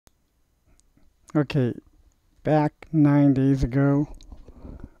Okay, back 9 days ago,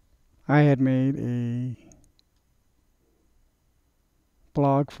 I had made a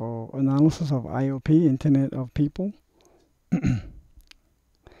blog for analysis of IOP, Internet of People.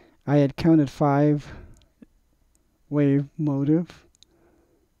 I had counted 5 wave motive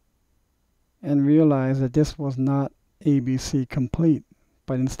and realized that this was not ABC complete,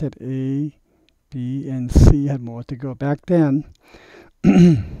 but instead A, B, and C had more to go. Back then,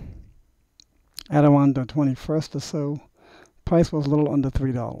 at around the 21st or so, price was a little under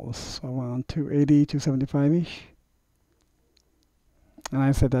 $3, so around 280, 275-ish. And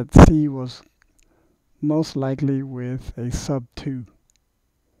I said that C was most likely with a sub 2.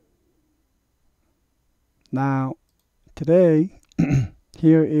 Now, today,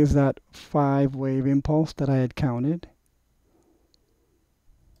 here is that 5-wave impulse that I had counted.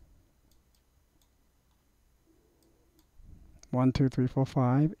 One, two, three, four,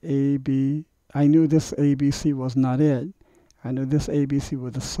 five. A, B. I knew this ABC was not it. I knew this ABC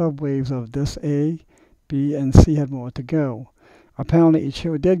was the subwaves of this A, B, and C had more to go. Apparently, it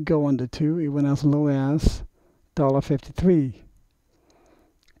sure did go under 2. It went as low as $1.53.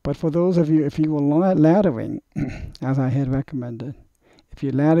 But for those of you, if you were laddering, as I had recommended, if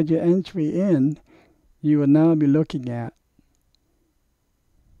you laddered your entry in, you would now be looking at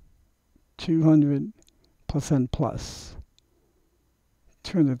 200% plus,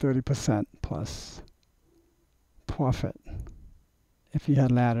 230% plus profit if you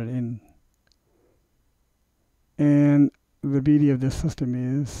had laddered in. And the beauty of this system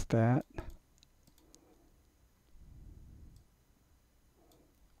is that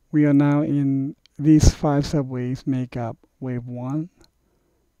we are now in these 5 subwaves make up wave 1.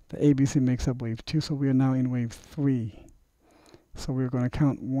 The ABC makes up wave 2, so we are now in wave 3. So we're going to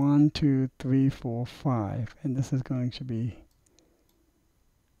count 1, 2, 3, 4, 5, and this is going to be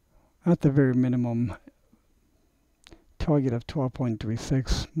at the very minimum target of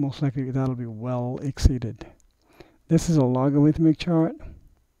 12.36. Most likely that'll be well exceeded. This is a logarithmic chart.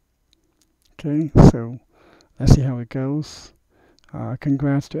 Okay, so let's see how it goes.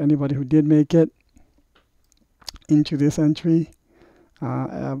 Congrats to anybody who did make it into this entry.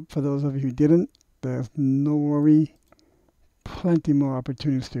 For those of you who didn't, there's no worry. Plenty more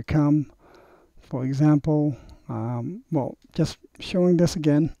opportunities to come. For example, well, just showing this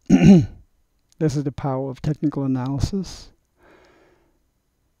again. This is the power of technical analysis.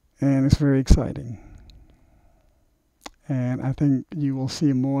 And it's very exciting. And I think you will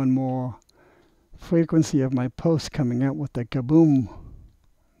see more and more frequency of my posts coming out with the kaboom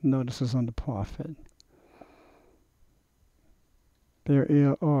notices on the profit.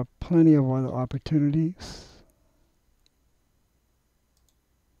 There are plenty of other opportunities.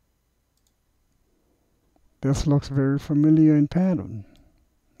 This looks very familiar in pattern.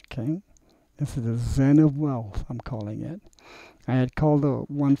 Okay, this is the Zen of wealth, I'm calling it. I had called the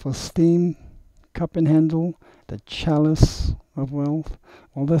one for steam, cup and handle, the chalice of wealth.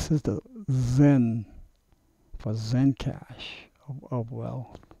 Well, this is the Zen for Zen cash of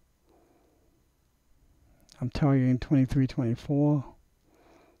wealth. I'm targeting 23, 24.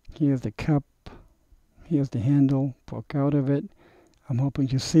 Here's the cup. Here's the handle. Broke out of it. I'm hoping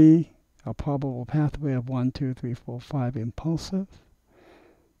to see a probable pathway of 1, 2, 3, 4, 5 impulsive.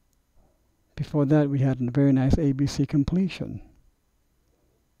 Before that, we had a very nice ABC completion.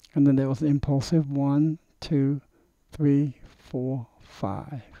 And then there was an impulsive 1, 2, 3, 4,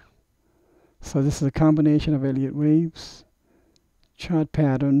 5. So this is a combination of Elliott waves, chart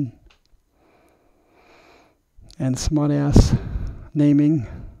pattern, and smart-ass naming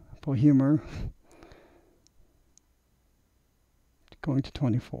for humor. Going to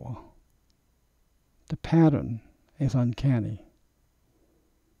 24. The pattern is uncanny.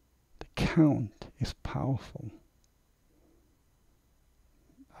 The count is powerful.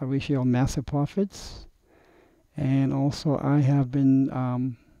 I wish you all massive profits. And also I have been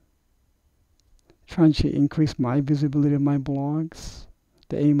trying to increase my visibility of my blogs.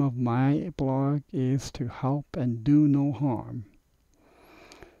 The aim of my blog is to help and do no harm.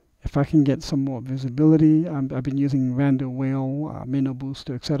 If I can get some more visibility, I've been using Randall Whale, Minnow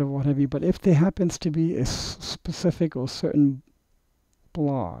Booster, etc., what have you. But if there happens to be a specific or certain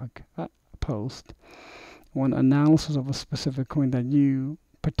blog post or an analysis of a specific coin that you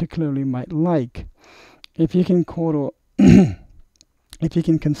particularly might like, if you can if you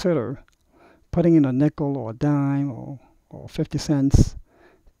can consider putting in a nickel or a dime or 50 cents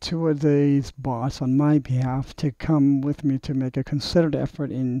towards these bots on my behalf to come with me to make a considered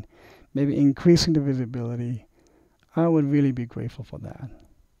effort in maybe increasing the visibility, I would really be grateful for that.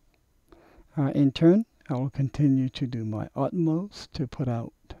 In turn, I will continue to do my utmost to put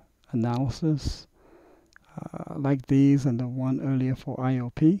out analysis like these and the one earlier for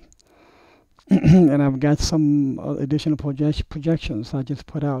IOP. And I've got some additional projections I just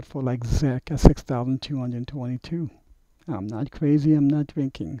put out for like ZEC at 6,222. I'm not crazy, I'm not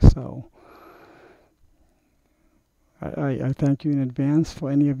drinking, so I thank you in advance for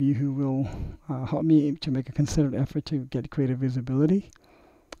any of you who will help me to make a considered effort to get greater visibility.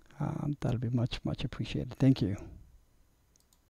 That'll be much, much appreciated. Thank you.